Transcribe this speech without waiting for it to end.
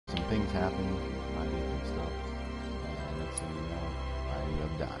things happen, I get mixed up, and next thing you know, I ended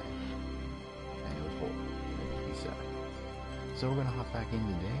up dying. And it was horrible. It made me pretty sad. So we're gonna hop back in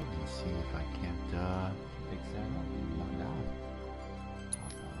today and see if I can't fix that up and not die.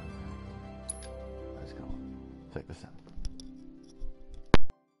 Let's go. Check this out.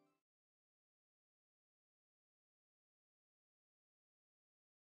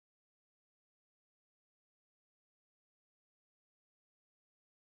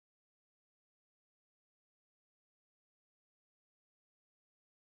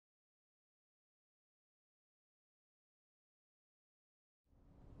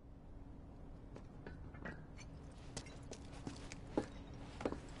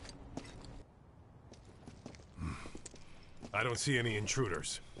 I don't see any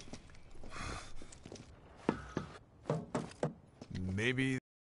intruders. Maybe...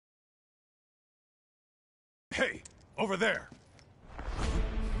 Hey! Over there!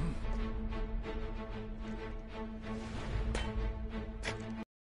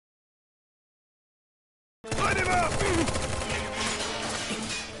 Light him up!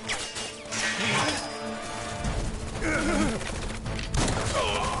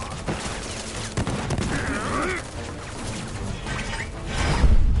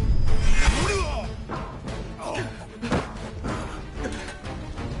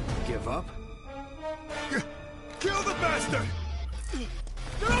 Give up? Kill the bastard!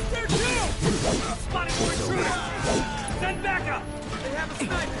 They're up there too! Spotting more intruders! Send backup! They have a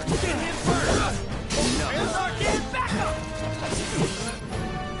sniper! Get him first! Hands are getting backup!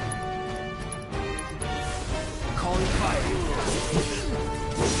 Calling fire.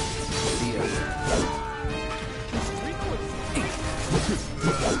 See ya.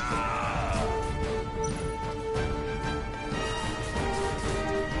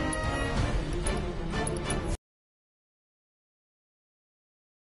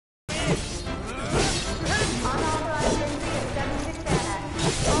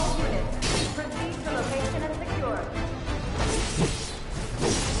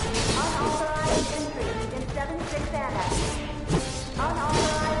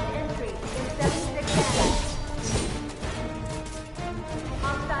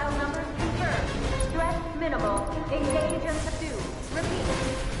 Engage and subdue. Repeat.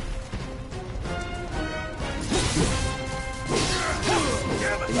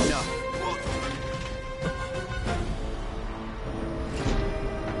 Enough.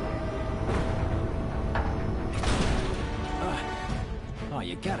 Oh,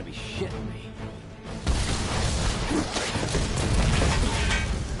 you gotta be shitting me.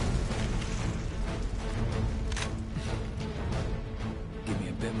 Give me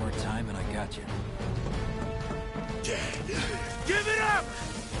a bit more time and I got you. Give it up!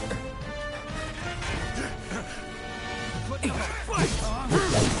 Put up a fight!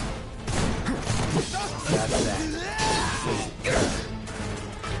 That's that.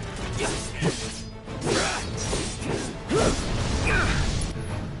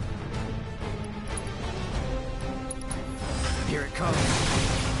 Here it comes.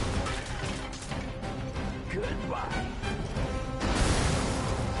 Goodbye.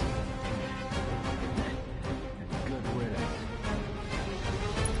 Good riddance.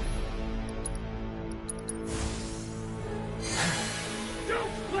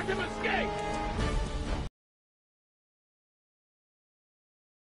 Don't let him escape!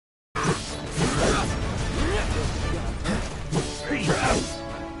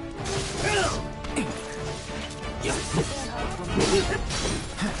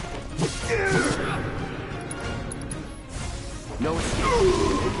 No escape.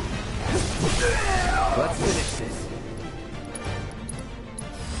 Let's finish this.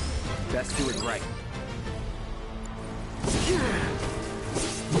 Best do it right.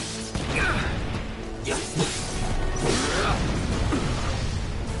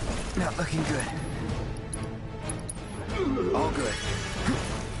 Not looking good. All good.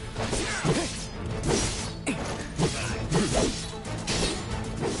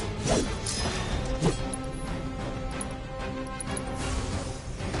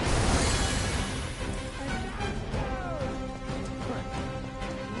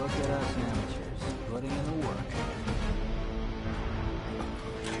 Look at us amateurs, putting in the work.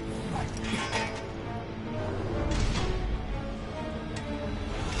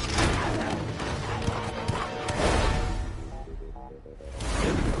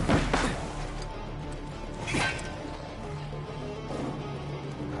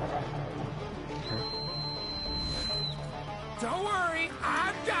 Don't worry,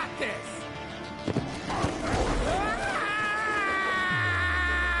 I've got this!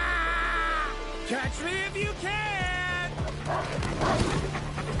 Catch me if you can!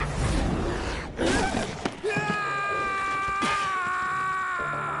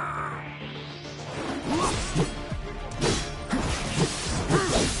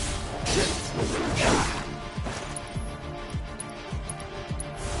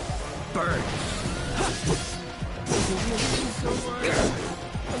 Burn.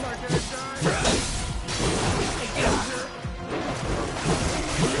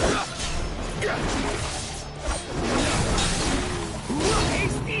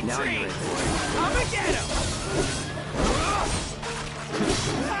 Hasty Now tree! you're in. Come and get him!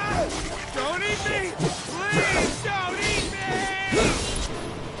 Don't eat me! Please don't eat me!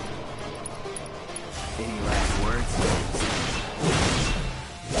 Any last words?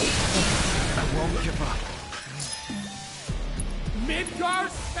 I won't give up. Midgar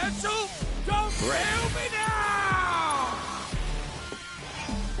special? Don't kill me now!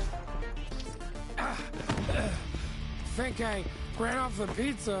 Think I ran off the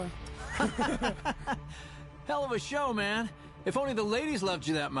pizza. Hell of a show, man. If only the ladies loved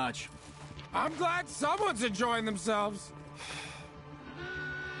you that much. I'm glad someone's enjoying themselves.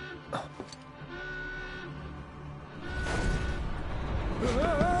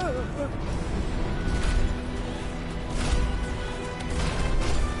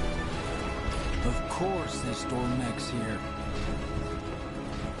 Of course they store mechs here.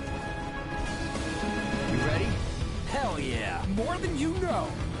 You ready? Hell yeah! More than you know.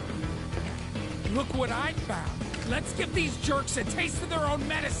 Look what I found. Let's give these jerks a taste of their own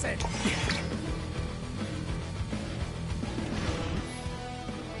medicine.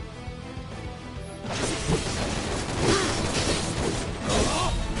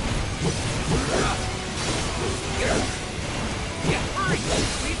 Hurry!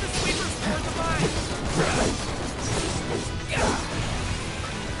 Lead the sweepers toward the mine!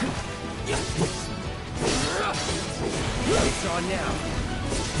 It's on now.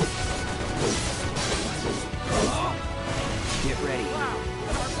 Get ready. Wow!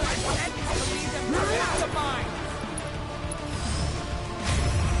 Our friend Ed needs to lead them past the mine!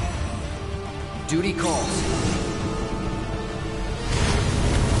 Duty calls.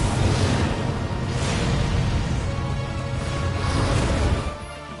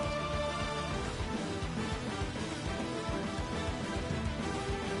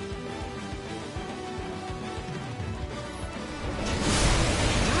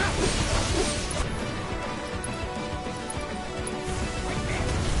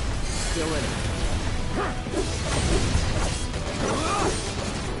 Still in it.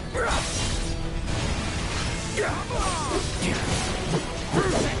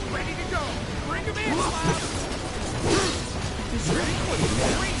 Ready to go! Bring him in, Cloud! He's ready for you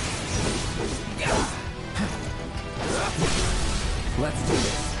now! Let's do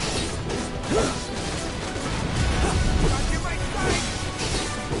this. Got you right side!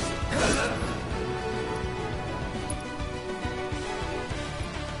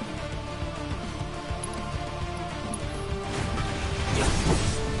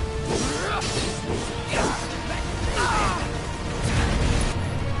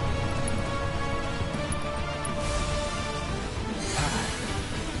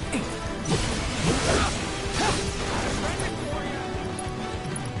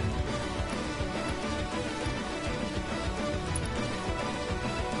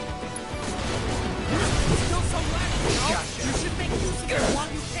 Still some left, you know? Gotcha. You should make use of it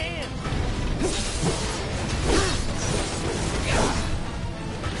while you can!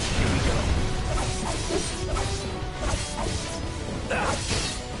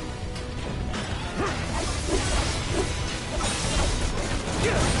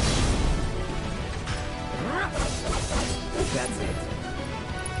 That's it.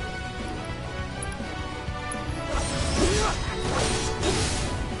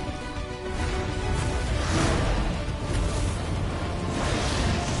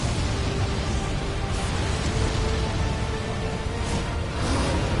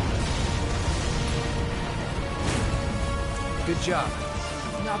 Good job.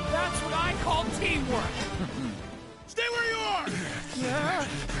 Now that's what I call teamwork! Stay where you are!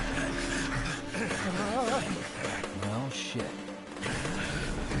 Well, shit.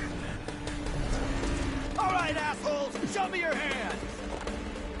 All right, assholes! Show me your hands!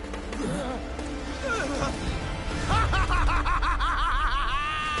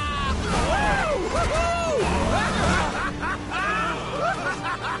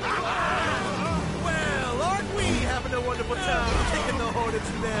 Well, aren't we having a wonderful time kicking the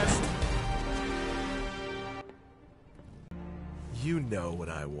hornet's nest? You know what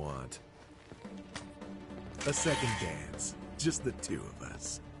I want. A second dance. Just the two of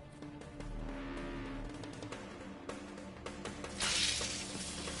us.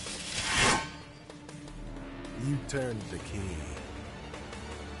 You turned the key.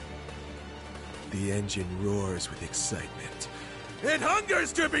 The engine roars with excitement. It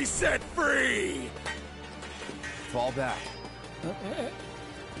hungers to be set free! Fall back.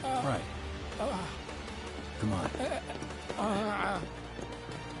 Right. Come on.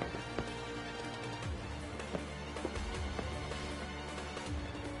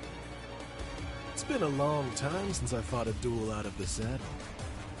 It's been a long time since I fought a duel out of the saddle.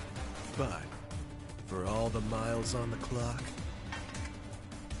 But, for all the miles on the clock...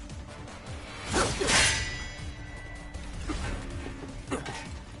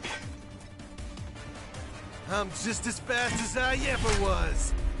 I'm just as fast as I ever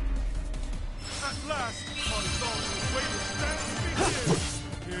was! At last, my long awaited dance begins!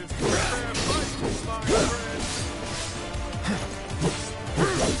 Here's the fair fight, my friend!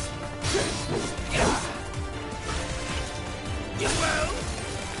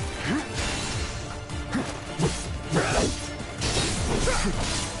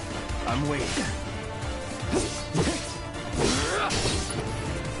 I'm waiting.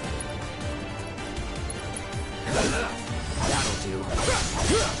 That'll do.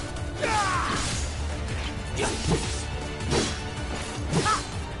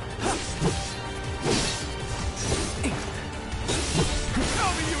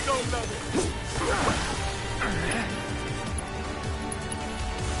 Tell me you don't love it!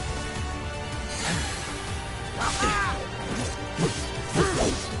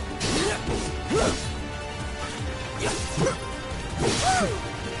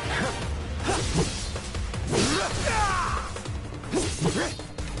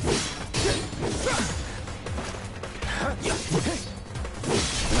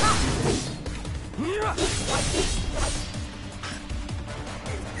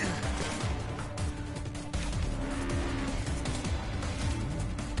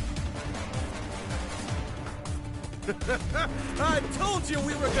 I told you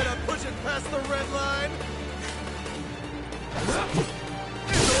we were gonna push it past the red line!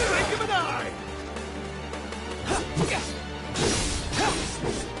 In the blink of an eye!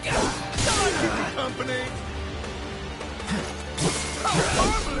 Shall I keep you company? How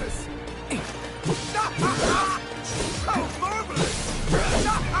marvelous! How marvelous!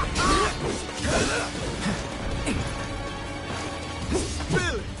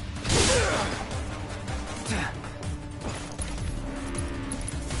 Billy!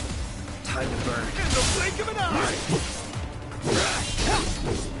 Time to burn. In the blink of an eye!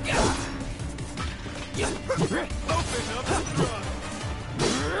 Open up the thrust!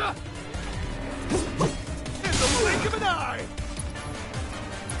 In the blink of an eye!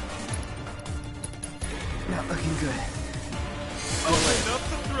 Not looking good. Open up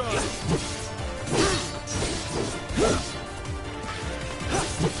the thrust!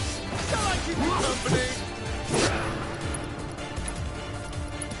 Shall I keep you company?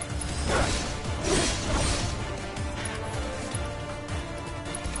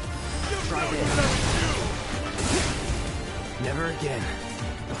 Try this. Never again.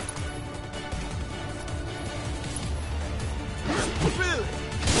 Really?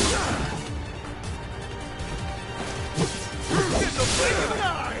 In the blink of an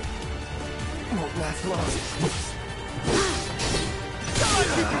eye! Won't last long. Shall I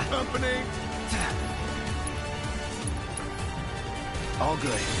keep you company? All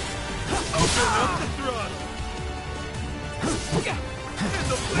good. Open up the thrust! In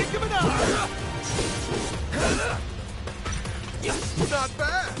the blink of an eye! Not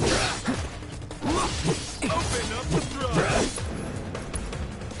bad! Open up the thrust!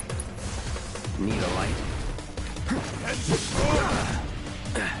 Need a light? Engine roar!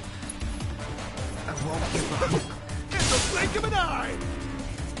 I won't give up. In the blink of an eye!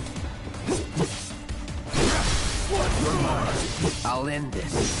 One more! I'll end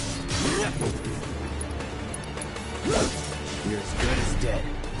this. You're as good as dead.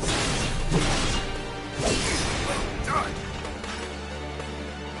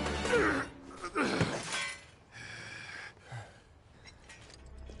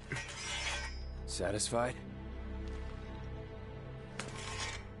 Satisfied?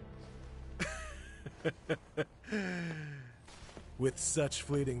 With such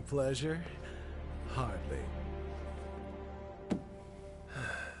fleeting pleasure? Hardly.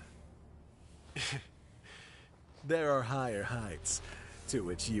 There are higher heights to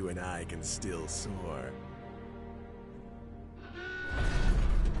which you and I can still soar.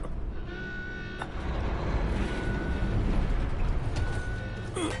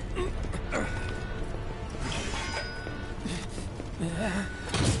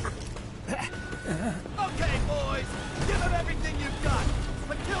 Okay, boys! Give them everything you've got!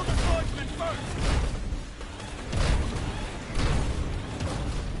 But kill the swordsman first!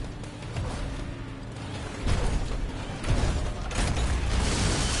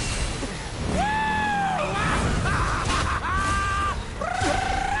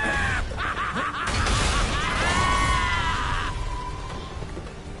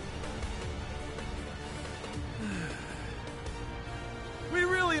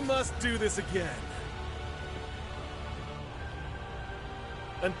 this again.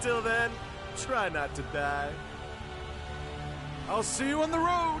 Until then, try not to die. I'll see you on the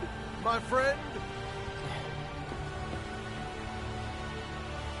road, my friend.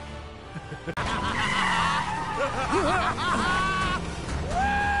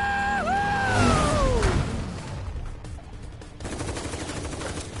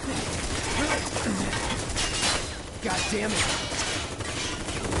 God damn it.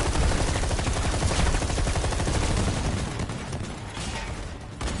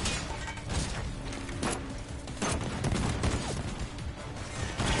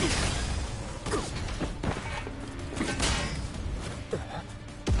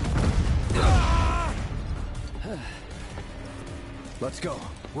 Let's go.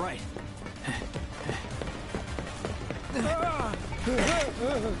 Right.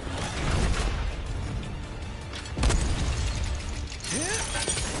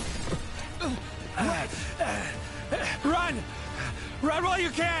 Run! Run while you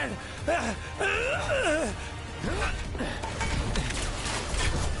can!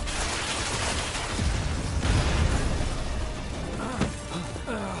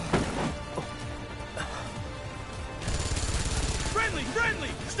 Friendly!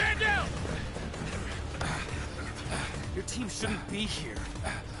 Stand down! Your team shouldn't be here.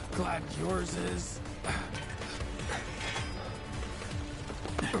 Glad yours is.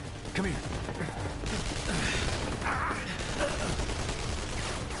 Come here.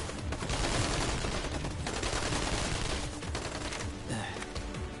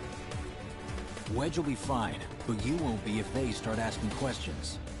 Wedge will be fine, but you won't be if they start asking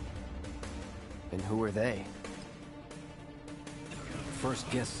questions. And who are they? First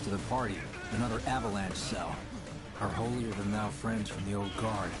guests to the party, another avalanche cell. Our holier-than-thou friends from the old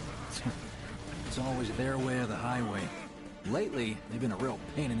guard. It's always their way or the highway. Lately, they've been a real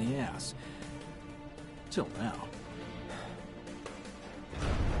pain in the ass. Till now.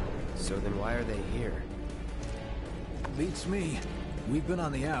 So then why are they here? Beats me. We've been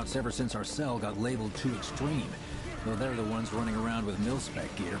on the outs ever since our cell got labeled too extreme. Though they're the ones running around with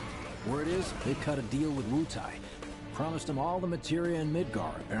mil-spec gear. Word is, they cut a deal with Wutai. Promised him all the materia in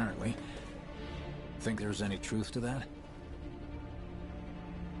Midgar, apparently. Think there's any truth to that?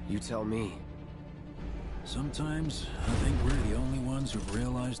 You tell me. Sometimes, I think we're the only ones who've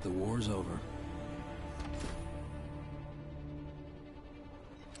realized the war's over.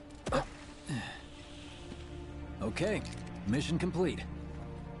 Okay, mission complete.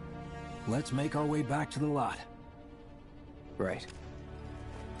 Let's make our way back to the lot. Right.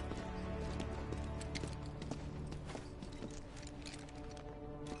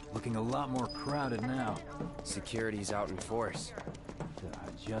 Looking a lot more crowded now. Security's out in force.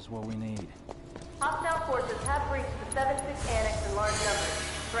 Just what we need. Hostile forces have breached the 7-6 Annex in large numbers.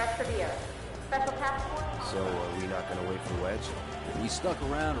 Threat severe. Special task force? So are we not gonna wait for Wedge? If we stuck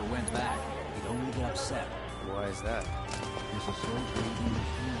around or went back, he'd only get upset. Why is that? This is so crazy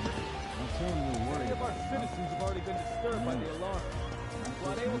machine. I'm telling you, we're worried. Many of our citizens have already been disturbed by the alarm.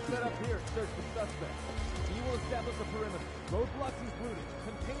 While they will set up here to search for suspects. You will establish a perimeter. Roadblocks included.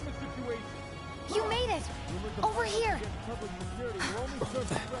 Contain the situation. You made it! Over here! Public security will only serve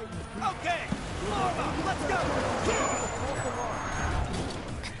to frighten the people. Okay! Let's go!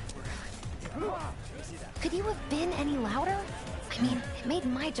 Could you have been any louder? I mean, it made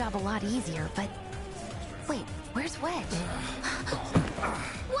my job a lot easier, but... Wait, where's Wedge?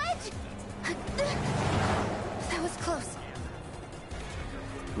 Wedge! That was close.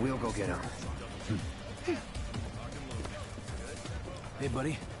 We'll go get him. Hey,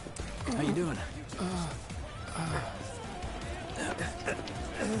 buddy. How you doing?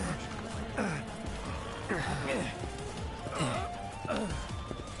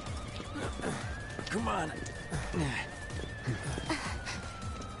 Come on.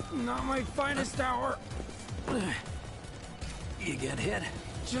 Not my finest hour. You get hit?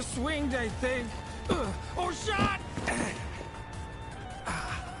 Just swinged, I think. Oh, shot!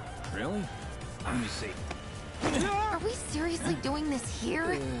 Really? Let me see. Are we seriously doing this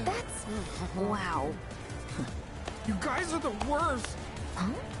here? That's... wow. You guys are the worst.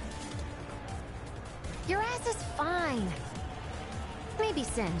 Huh? Your ass is fine. Maybe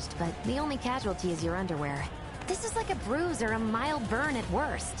singed, but the only casualty is your underwear. This is like a bruise or a mild burn at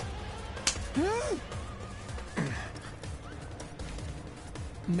worst.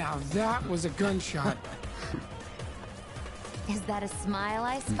 Now that was a gunshot. Is that a smile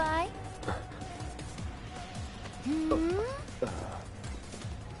I spy?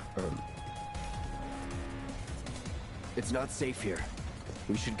 It's not safe here.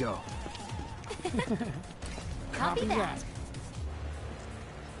 We should go. Copy that.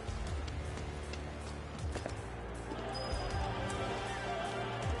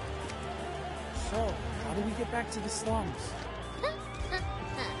 So, how do we get back to the slums?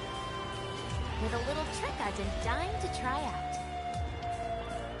 With a little trick I've been dying to try out.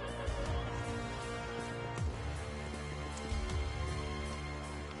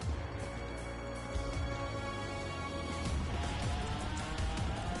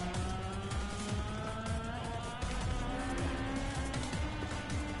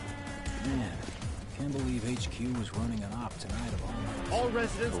 Man, can't believe HQ was running an op tonight of all. All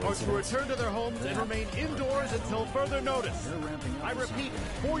residents are to return to their homes and remain indoors until further notice. They're ramping up. I repeat,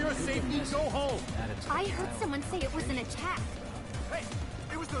 for your safety, go home. I heard someone say it was an attack. Hey,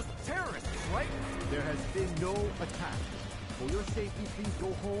 it was those terrorists, right? There has been no attack. For your safety, please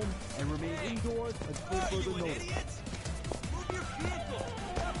go home and remain indoors until further notice. Move your vehicle!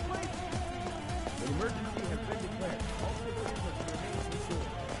 An emergency has been declared. All civilians are to remain indoors.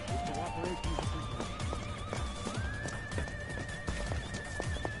 Your cooperation is appreciated.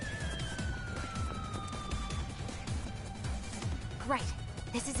 Right,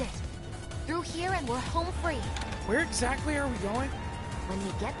 this is it. Through here and we're home free. Where exactly are we going? When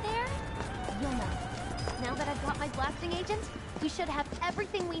we get there, you'll know. Now that I've got my blasting agent, we should have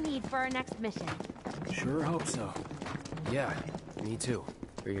everything we need for our next mission. Sure hope so. Yeah, me too.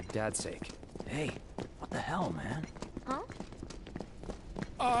 For your dad's sake. Hey, what the hell, man? Huh?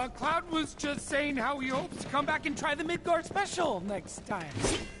 Cloud was just saying how he hopes to come back and try the Midgar special next time.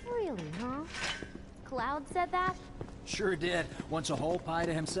 Really, huh? Cloud said that? Sure did. Wants a whole pie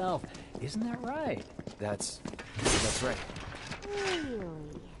to himself. Isn't that right? That's right. Really?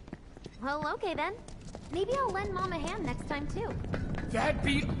 Well, okay then. Maybe I'll lend Mom a hand next time too. That'd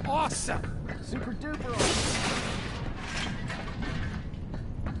be awesome! Super duper awesome.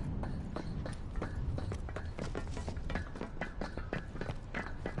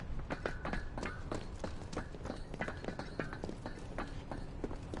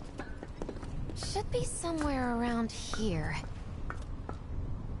 Should be somewhere around here.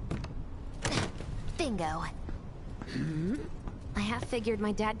 Bingo. I half figured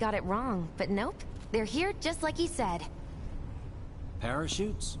my dad got it wrong, but nope. They're here just like he said.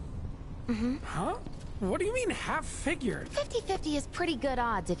 Parachutes? Huh? What do you mean half figured? 50-50 is pretty good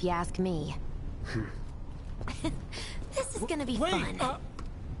odds if you ask me. This is gonna be fun.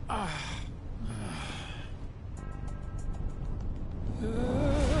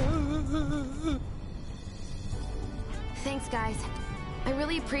 Thanks, guys. I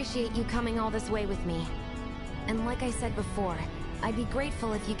really appreciate you coming all this way with me. And like I said before, I'd be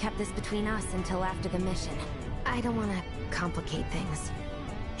grateful if you kept this between us until after the mission. I don't want to complicate things.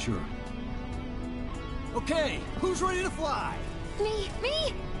 Sure. Okay, who's ready to fly? Me!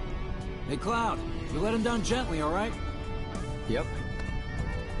 Hey, Cloud, you let him down gently, all right? Yep.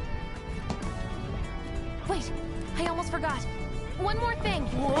 Wait, I almost forgot. One more thing.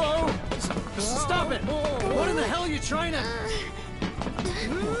 Whoa! Stop it! What in the hell are you trying to...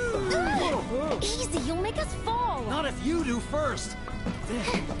 Easy, you'll make us fall. Not if you do first.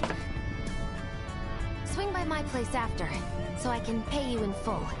 Swing by my place after, so I can pay you in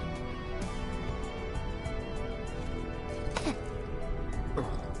full.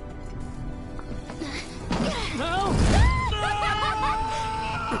 No!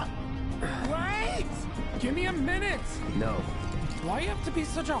 Wait! Give me a minute! No, Why you have to be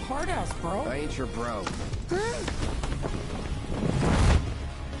such a hard ass, bro? I ain't your bro.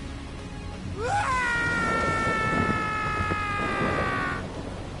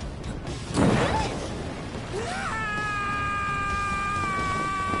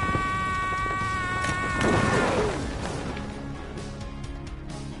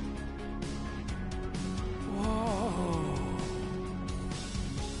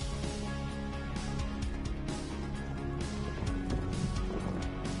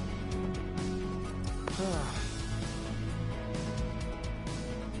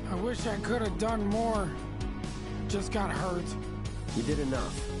 I wish I could have done more. Just got hurt. You did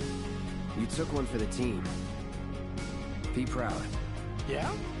enough. You took one for the team. Be proud. Yeah?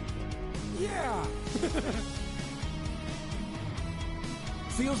 Yeah!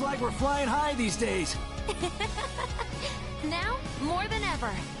 Feels like we're flying high these days. Now, more than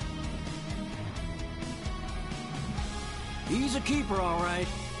ever. He's a keeper, all right.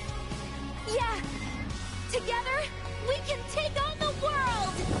 Yeah! Together, we can take on the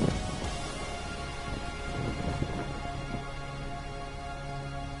world!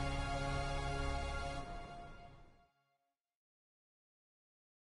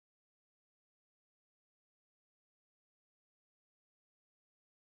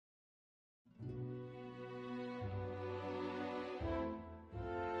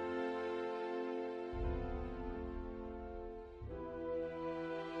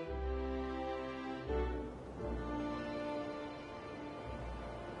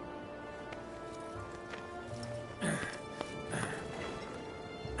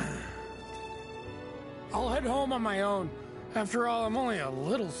 head home on my own. After all, I'm only a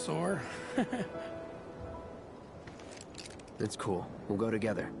little sore. It's cool. We'll go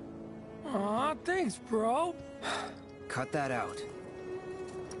together. Aw, thanks, bro. Cut that out.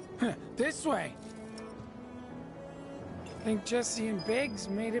 This way. Think Jesse and Biggs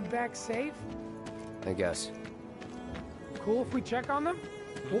made it back safe? I guess. Cool if we check on them?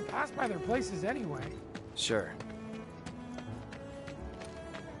 We'll pass by their places anyway. Sure.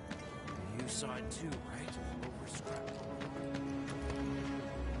 You saw it too, right? Overstrapped.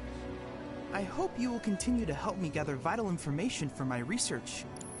 I hope you will continue to help me gather vital information for my research.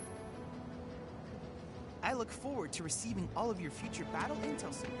 I look forward to receiving all of your future battle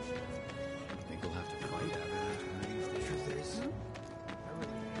intel submissions. I think we'll have to find out. The truth is,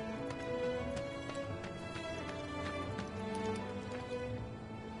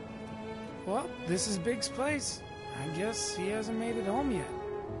 Well, this is Biggs' place. I guess he hasn't made it home yet.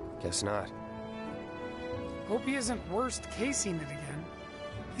 Guess not. Hope he isn't worst casing it again.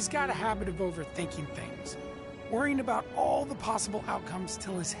 He's got a habit of overthinking things, worrying about all the possible outcomes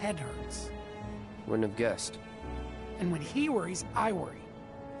till his head hurts. Wouldn't have guessed. And when he worries, I worry.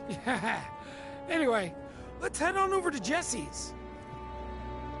 Yeah. Anyway, let's head on over to Jesse's.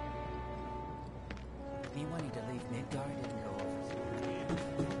 Me wanting to leave Midgard didn't go over.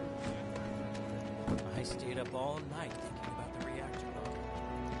 I stayed up all night thinking about the reactor bomb.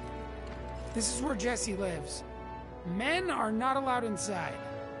 This is where Jesse lives. Men are not allowed inside.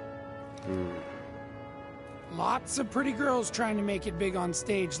 Lots of pretty girls trying to make it big on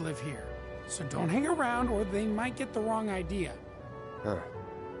stage live here. So don't hang around or they might get the wrong idea. Huh.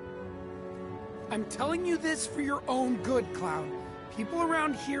 I'm telling you this for your own good, Cloud. People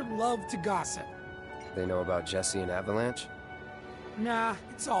around here love to gossip. They know about Jesse and Avalanche? Nah,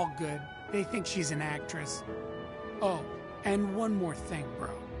 it's all good. They think she's an actress. Oh, and one more thing, bro.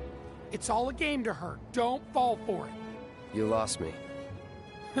 It's all a game to her. Don't fall for it. You lost me.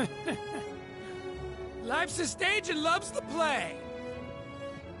 Life's a stage and love's the play.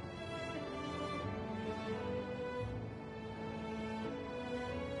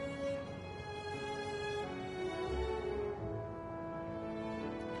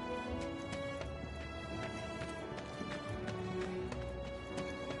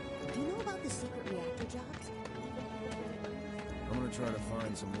 Do you know about the secret reactor jobs? I'm gonna try to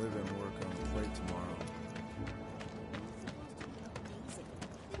find some live-in work on the plate tomorrow.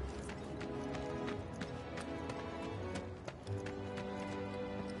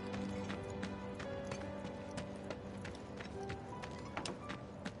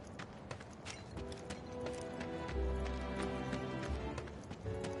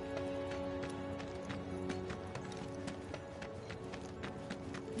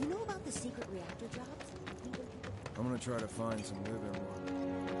 You know about the secret reactor jobs? I'm gonna try to find some live-in work.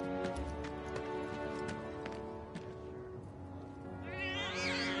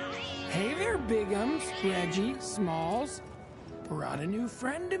 Hey there, Bigums, Reggie, Smalls. Brought a new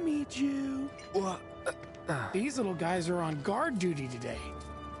friend to meet you. What? These little guys are on guard duty today.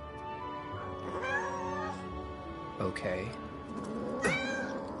 Okay.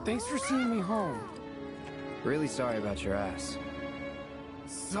 Thanks for seeing me home. Really sorry about your ass.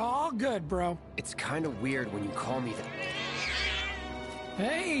 It's all good, bro. It's kind of weird when you call me that.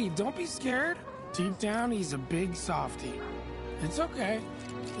 Hey, don't be scared. Deep down, he's a big softie. It's okay.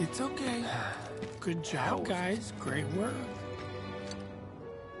 It's okay. Good job, guys. Great work.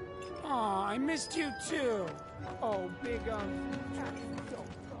 Aw, I missed you too. Oh, Big You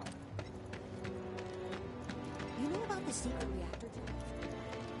know about the secret reactor jobs?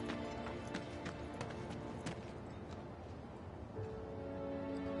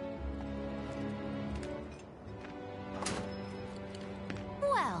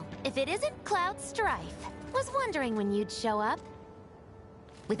 Well, if it isn't Cloud Strife. Was wondering when you'd show up.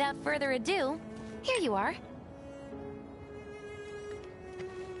 Without further ado, here you are.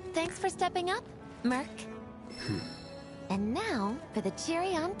 Thanks for stepping up, Merc. And now for the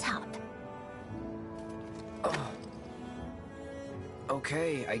cherry on top.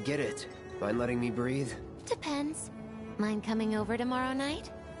 Okay, I get it. Mind letting me breathe? Depends. Mind coming over tomorrow night?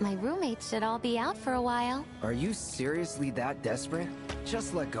 My roommates should all be out for a while. Are you seriously that desperate?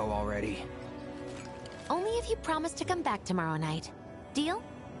 Just let go already. Only if you promise to come back tomorrow night. Deal?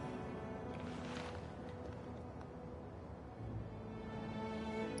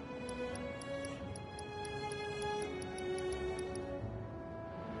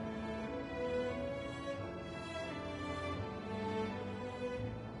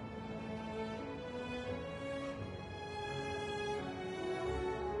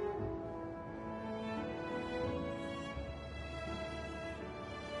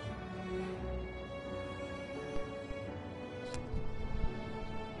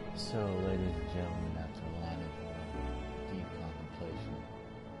 So, ladies and gentlemen, after a lot of deep contemplation,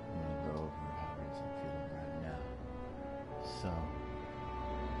 I'm going to go over how Reason feeling right now. So,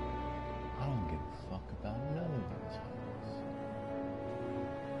 I don't give a fuck about none of these hoes.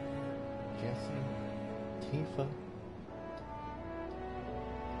 Jesse, Tifa,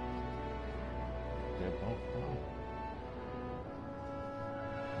 they're both wrong.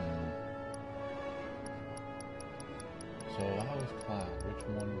 So if I was Cloud, which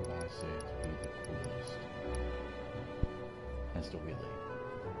one would I say to be the coolest? That's the relay.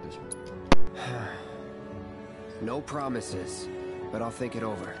 This one. No promises, but I'll think it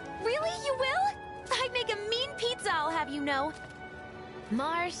over. Really? You will? I'd make a mean pizza, I'll have you know.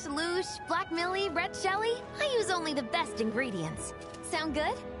 Marsh, Loosh, Black Millie, Red Shelly. I use only the best ingredients. Sound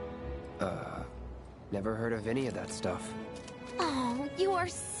good? Never heard of any of that stuff. Oh, you are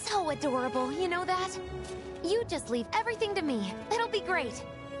so adorable, you know that? You just leave everything to me. It'll be great.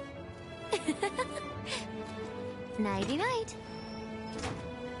 Nighty-night.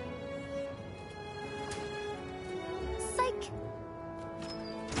 Psych.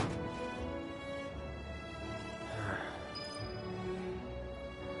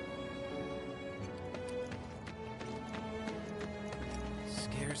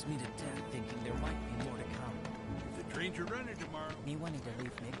 Scares me to death thinking there might be more to come. The trains are running tomorrow. Me wanting to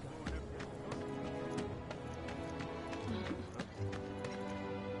leave Midgar.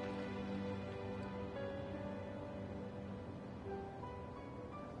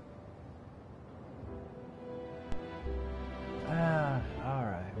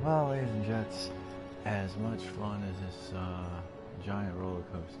 Alright. Well, ladies and gents, as much fun as this giant roller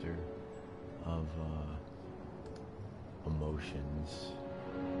coaster of emotions,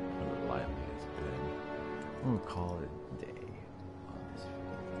 put it lightly, has been, I'm gonna call it a day on this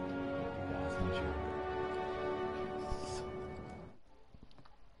video. Hope you guys enjoyed it.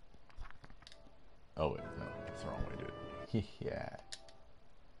 Oh wait, no, that's the wrong way to do it. Yeah.